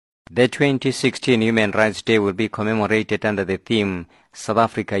The 2016 Human Rights Day will be commemorated under the theme South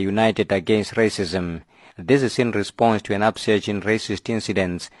Africa United Against Racism. This is in response to an upsurge in racist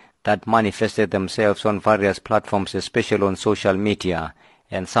incidents that manifested themselves on various platforms, especially on social media,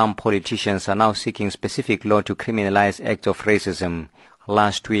 and some politicians are now seeking specific law to criminalize acts of racism.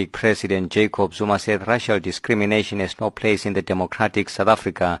 Last week, President Jacob Zuma said racial discrimination has no place in the democratic South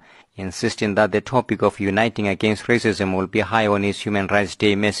Africa, insisting that the topic of uniting against racism will be high on his Human Rights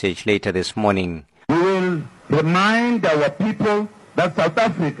Day message later this morning. We will remind our people that South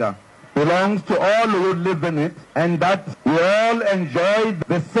Africa belongs to all who live in it and that we all enjoy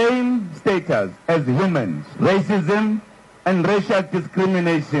the same status as humans. Racism and racial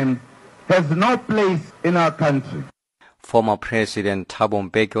discrimination has no place in our country. Former President Ntebo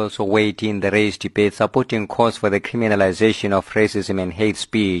Mokobo also weighed in the race debate, supporting calls for the criminalization of racism and hate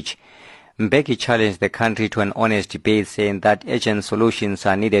speech. Mbeki challenged the country to an honest debate, saying that urgent solutions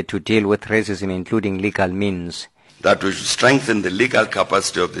are needed to deal with racism, including legal means. That we should strengthen the legal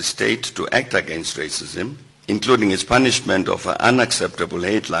capacity of the state to act against racism, including its punishment of unacceptable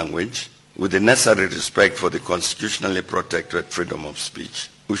hate language, with the necessary respect for the constitutionally protected freedom of speech.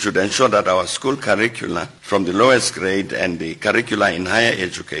 We should ensure that our school curricula from the lowest grade and the curricula in higher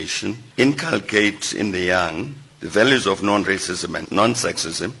education inculcate in the young the values of non-racism and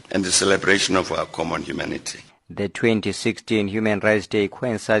non-sexism and the celebration of our common humanity. The 2016 Human Rights Day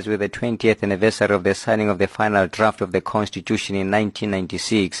coincides with the 20th anniversary of the signing of the final draft of the Constitution in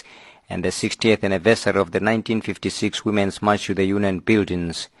 1996 and the 60th anniversary of the 1956 Women's March to the Union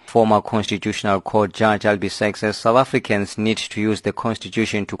Buildings. Former Constitutional Court Judge Albisek says South Africans need to use the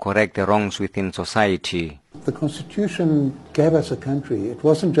Constitution to correct the wrongs within society. The Constitution gave us a country. It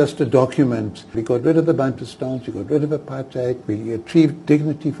wasn't just a document. We got rid of the Bantustans, we got rid of apartheid, we achieved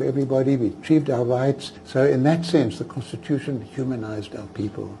dignity for everybody, we achieved our rights. So in that sense, the Constitution humanized our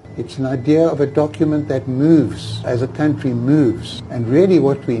people. It's an idea of a document that moves, as a country moves. And really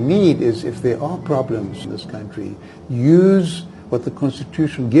what we need is, if there are problems in this country, use what the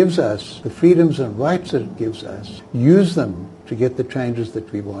Constitution gives us, the freedoms and rights that it gives us, use them to get the changes that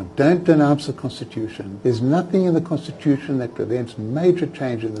we want. Don't denounce the Constitution. There's nothing in the Constitution that prevents major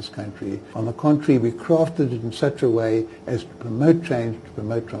change in this country. On the contrary, we crafted it in such a way as to promote change, to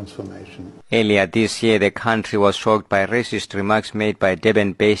promote transformation. Earlier this year, the country was shocked by racist remarks made by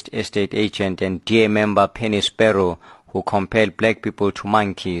Durban-based estate agent and DA member Penny Sparrow, who compared black people to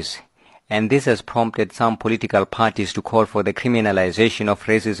monkeys. And this has prompted some political parties to call for the criminalization of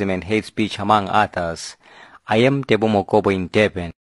racism and hate speech, among others. I am Ntebo Mokobo in Durban.